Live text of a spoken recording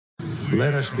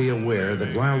Let us be aware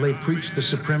that while they preach the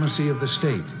supremacy of the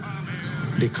state,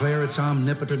 declare its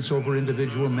omnipotence over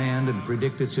individual man, and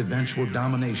predict its eventual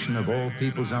domination of all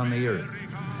peoples on the earth,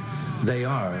 they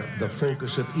are the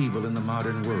focus of evil in the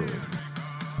modern world.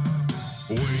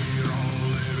 We're all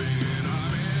living in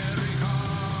America.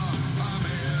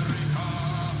 America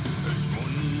ist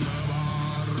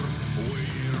wunderbar.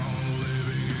 We're all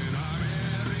living in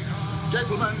America.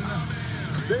 Gentlemen,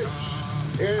 this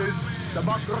is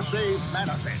Democracy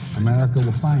Manifest. America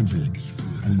will find you,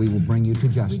 and we will bring you to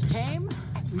justice. We came,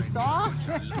 we saw,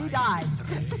 we died.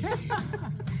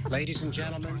 Ladies and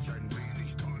gentlemen,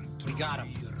 we got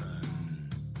him.